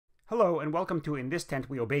Hello and welcome to In This Tent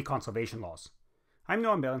We Obey Conservation Laws. I'm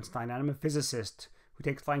Noam Berenstein and I'm a physicist who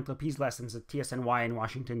takes flying trapeze lessons at TSNY in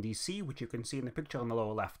Washington, D.C., which you can see in the picture on the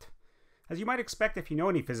lower left. As you might expect if you know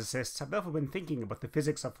any physicists, I've therefore been thinking about the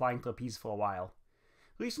physics of flying trapeze for a while.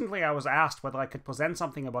 Recently I was asked whether I could present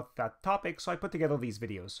something about that topic, so I put together these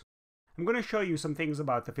videos. I'm going to show you some things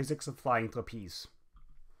about the physics of flying trapeze.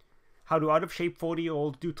 How do out-of-shape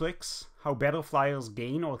 40-year-olds do tricks, how better flyers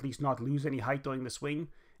gain or at least not lose any height during the swing,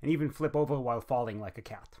 and even flip over while falling like a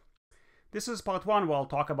cat. This is part 1 where I'll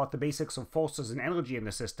talk about the basics of forces and energy in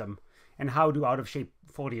the system, and how do out-of-shape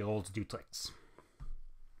 40-year-olds do tricks.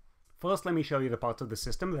 First, let me show you the parts of the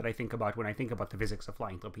system that I think about when I think about the physics of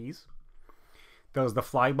flying trapeze. There's the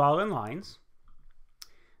fly bar and lines,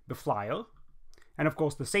 the flyer, and of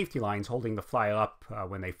course the safety lines holding the flyer up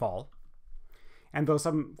when they fall. And there are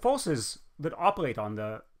some forces that operate on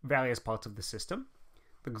the various parts of the system.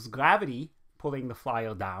 There's gravity pulling the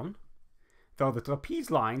flyer down. There are the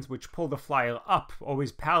trapeze lines which pull the flyer up,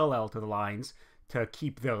 always parallel to the lines, to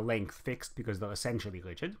keep their length fixed because they're essentially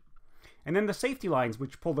rigid. And then the safety lines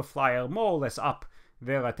which pull the flyer more or less up.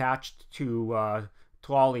 They're attached to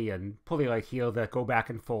trolley and pulley right here that go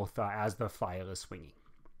back and forth as the flyer is swinging.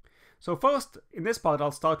 So first, in this part,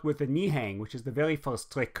 I'll start with the knee hang, which is the very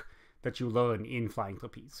first trick that you learn in flying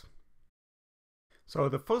trapeze. So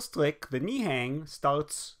the first trick, the knee hang,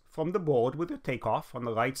 starts from the board with a takeoff on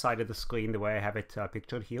the right side of the screen, the way I have it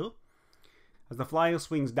pictured here. As the flyer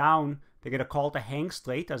swings down, they get a call to hang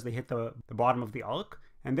straight as they hit the bottom of the arc,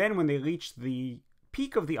 and then when they reach the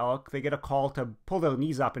peak of the arc, they get a call to pull their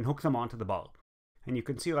knees up and hook them onto the bar. And you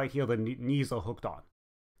can see right here the knees are hooked on.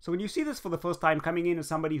 So when you see this for the first time coming in as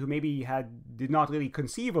somebody who maybe did not really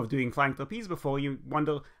conceive of doing flying trapeze before, you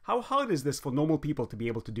wonder, how hard is this for normal people to be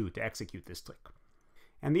able to do, to execute this trick?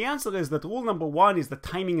 And the answer is that rule number 1 is that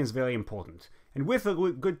timing is very important. And with a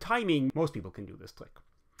good timing, most people can do this trick.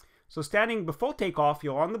 So standing before takeoff,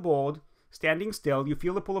 you're on the board, standing still, you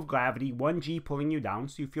feel the pull of gravity, 1g pulling you down,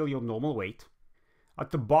 so you feel your normal weight.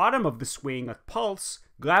 At the bottom of the swing, at pulse,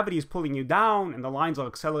 gravity is pulling you down and the lines are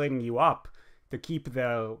accelerating you up to keep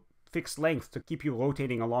their fixed length, to keep you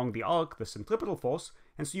rotating along the arc, the centripetal force,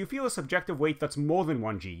 and so you feel a subjective weight that's more than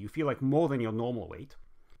 1g. You feel like more than your normal weight.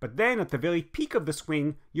 But then at the very peak of the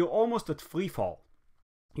swing, you're almost at free fall.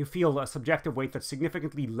 You feel a subjective weight that's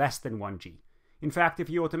significantly less than 1g. In fact, if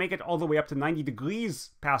you were to make it all the way up to 90 degrees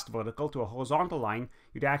past vertical to a horizontal line,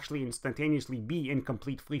 you'd actually instantaneously be in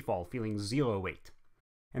complete free fall, feeling 0 weight.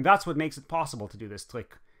 And that's what makes it possible to do this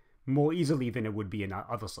trick more easily than it would be in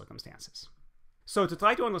other circumstances. So to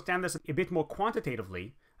try to understand this a bit more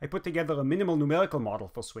quantitatively, I put together a minimal numerical model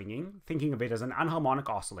for swinging, thinking of it as an anharmonic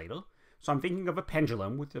oscillator. So I'm thinking of a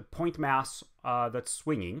pendulum with a point mass that's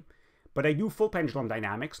swinging, but I do full pendulum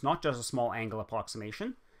dynamics, not just a small angle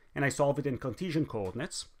approximation, and I solve it in Cartesian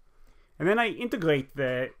coordinates. And then I integrate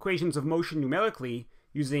the equations of motion numerically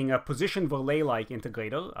using a position Verlet-like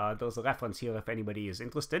integrator. There's a reference here if anybody is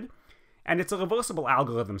interested. And it's a reversible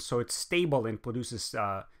algorithm, so it's stable and produces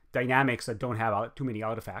dynamics that don't have too many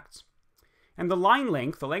artifacts. And the line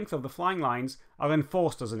length, the length of the flying lines, are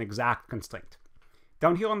enforced as an exact constraint.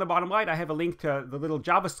 Down here on the bottom right, I have a link to the little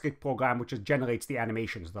JavaScript program which just generates the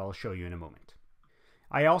animations that I'll show you in a moment.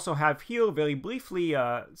 I also have here, very briefly,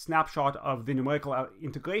 a snapshot of the numerical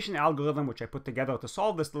integration algorithm which I put together to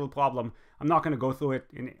solve this little problem. I'm not going to go through it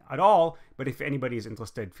at all, but if anybody is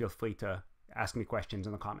interested, feel free to ask me questions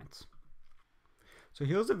in the comments. So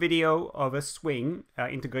here's a video of a swing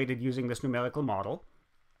integrated using this numerical model.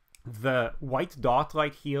 The white dot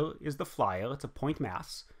right here is the flyer. It's a point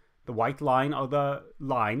mass. The white line are the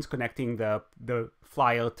lines connecting the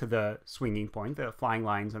flyer to the swinging point, the flying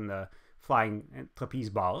lines and the flying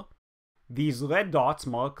trapeze bar. These red dots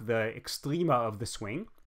mark the extrema of the swing.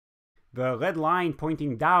 The red line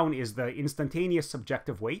pointing down is the instantaneous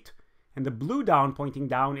subjective weight, and the blue down pointing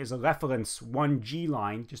down is a reference 1g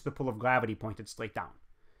line, just the pull of gravity pointed straight down.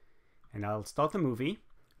 And I'll start the movie.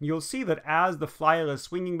 You'll see that as the flyer is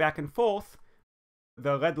swinging back and forth,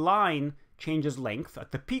 the red line changes length.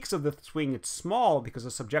 At the peaks of the swing, it's small because the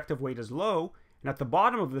subjective weight is low, and at the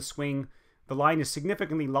bottom of the swing, the line is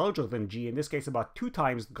significantly larger than g, in this case about 2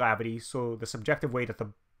 times gravity, so the subjective weight at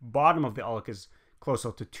the bottom of the arc is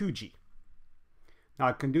closer to 2g. Now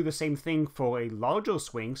I can do the same thing for a larger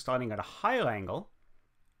swing starting at a higher angle,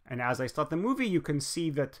 and as I start the movie you can see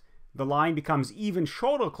that the line becomes even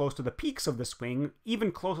shorter close to the peaks of the swing,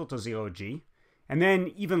 even closer to 0g, and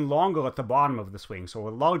then even longer at the bottom of the swing. So a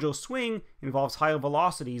larger swing involves higher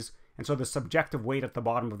velocities, and so the subjective weight at the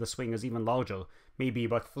bottom of the swing is even larger, maybe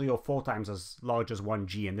about 3 or 4 times as large as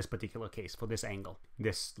 1g in this particular case for this angle,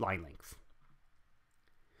 this line length.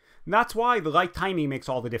 And that's why the right timing makes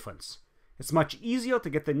all the difference. It's much easier to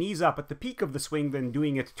get the knees up at the peak of the swing than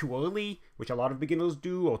doing it too early, which a lot of beginners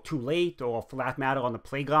do, or too late, or for that matter on the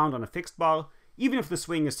playground on a fixed bar, even if the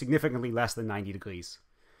swing is significantly less than 90 degrees.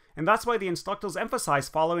 And that's why the instructors emphasize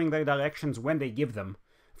following their directions when they give them.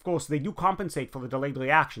 Of course, they do compensate for the delayed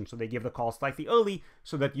reaction, so they give the call slightly early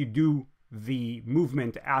so that you do the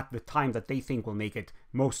movement at the time that they think will make it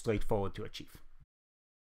most straightforward to achieve.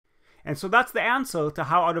 And so that's the answer to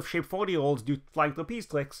how out-of-shape 40-year-olds do flying trapeze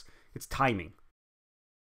tricks. It's timing.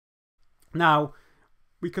 Now,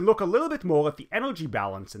 we can look a little bit more at the energy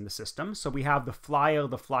balance in the system. So we have the flyer,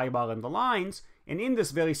 the flybar, and the lines. And in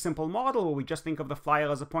this very simple model, where we just think of the flyer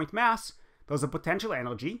as a point mass, there's a potential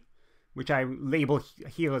energy, which I label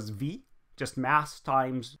here as V, just mass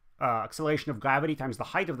times acceleration of gravity times the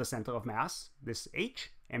height of the center of mass, this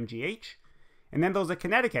H, mgh. And then there's a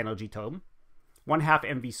kinetic energy term, 1/2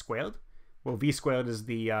 mv squared, where v squared is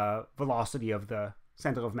the velocity of the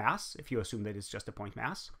center of mass, if you assume that it's just a point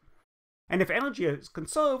mass. And if energy is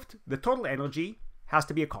conserved, the total energy has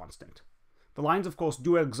to be a constant. The lines, of course,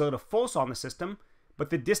 do exert a force on the system, but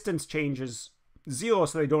the distance changes 0,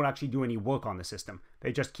 so they don't actually do any work on the system.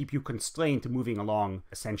 They just keep you constrained to moving along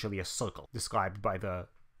essentially a circle, described by the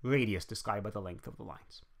radius, described by the length of the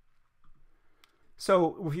lines.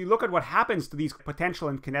 So if you look at what happens to these potential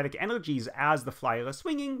and kinetic energies as the flyer is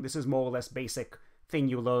swinging, this is more or less basic thing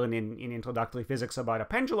you learn in introductory physics about a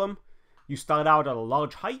pendulum. You start out at a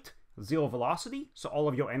large height, 0 velocity, so all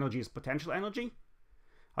of your energy is potential energy.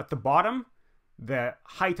 At the bottom, the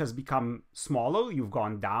height has become smaller, you've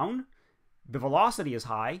gone down. The velocity is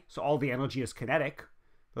high, so all the energy is kinetic.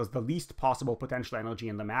 There's the least possible potential energy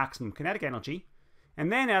and the maximum kinetic energy.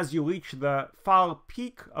 And then as you reach the far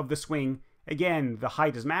peak of the swing, again, the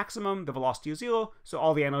height is maximum, the velocity is 0, so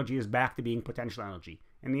all the energy is back to being potential energy.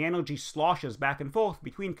 And the energy sloshes back and forth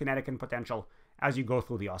between kinetic and potential as you go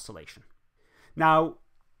through the oscillation. Now,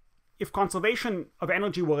 if conservation of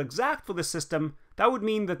energy were exact for this system, that would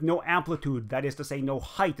mean that no amplitude, that is to say no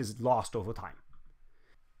height, is lost over time.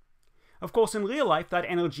 Of course, in real life, that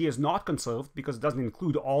energy is not conserved because it doesn't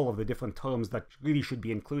include all of the different terms that really should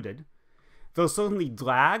be included. There's certainly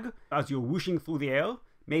drag as you're whooshing through the air.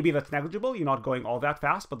 Maybe that's negligible, you're not going all that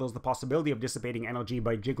fast, but there's the possibility of dissipating energy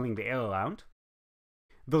by jiggling the air around.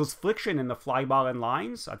 There's friction in the flybar and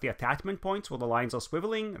lines at the attachment points where the lines are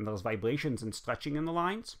swiveling, and there's vibrations and stretching in the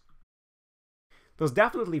lines. There's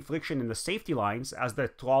definitely friction in the safety lines. As the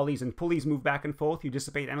trolleys and pulleys move back and forth, you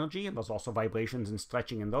dissipate energy, and there's also vibrations and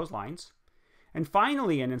stretching in those lines. And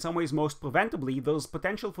finally, and in some ways most preventably, there's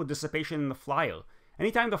potential for dissipation in the flyer.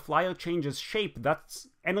 Anytime the flyer changes shape, that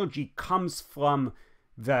energy comes from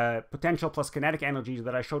the potential plus kinetic energy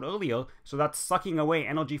that I showed earlier, so that's sucking away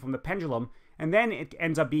energy from the pendulum, and then it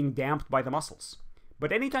ends up being damped by the muscles.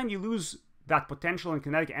 But anytime you lose that potential and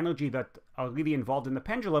kinetic energy that are really involved in the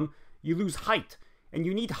pendulum, you lose height, and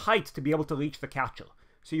you need height to be able to reach the catcher.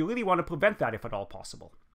 So you really want to prevent that if at all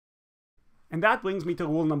possible. And that brings me to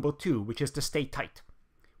rule number 2, which is to stay tight.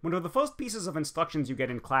 One of the first pieces of instructions you get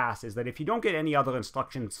in class is that if you don't get any other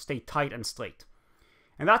instructions, stay tight and straight.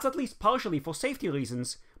 And that's at least partially for safety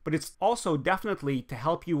reasons, but it's also definitely to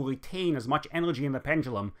help you retain as much energy in the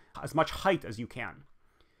pendulum, as much height as you can.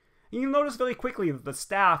 And you'll notice very quickly that the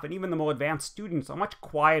staff and even the more advanced students are much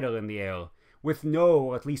quieter in the air, with no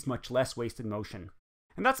or at least much less wasted motion.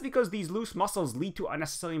 And that's because these loose muscles lead to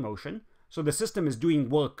unnecessary motion, so the system is doing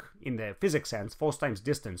work in the physics sense, force times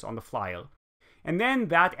distance on the flyer. And then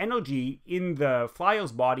that energy in the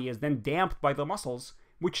flyer's body is then damped by the muscles,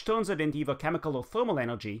 which turns it into either chemical or thermal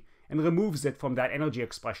energy and removes it from that energy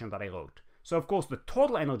expression that I wrote. So of course the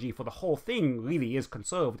total energy for the whole thing really is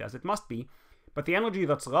conserved, as it must be, but the energy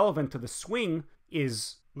that's relevant to the swing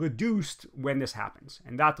is reduced when this happens.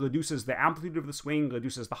 And that reduces the amplitude of the swing,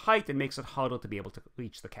 reduces the height, and makes it harder to be able to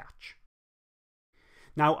reach the catch.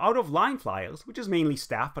 Now, out-of-line flyers, which is mainly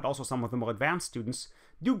staff, but also some of the more advanced students,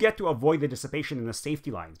 do get to avoid the dissipation in the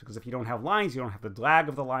safety lines, because if you don't have lines, you don't have the drag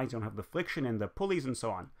of the lines, you don't have the friction in the pulleys, and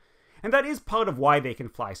so on. And that is part of why they can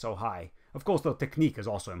fly so high. Of course, their technique is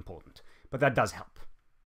also important, but that does help.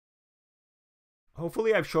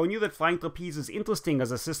 Hopefully I've shown you that flying trapeze is interesting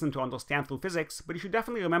as a system to understand through physics, but you should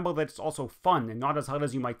definitely remember that it's also fun and not as hard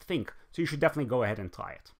as you might think, so you should definitely go ahead and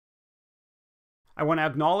try it. I want to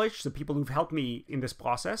acknowledge the people who've helped me in this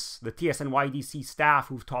process, the TSNYDC staff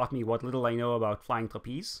who've taught me what little I know about flying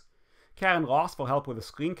trapeze, Karen Ross for help with the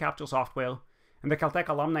screen capture software, and the Caltech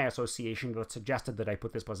Alumni Association that suggested that I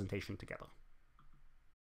put this presentation together.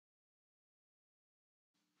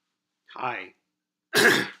 Hi.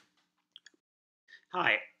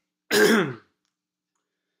 Hi.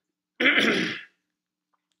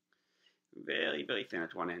 very, very thin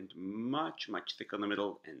at one end, much, much thicker in the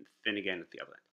middle, and thin again at the other end.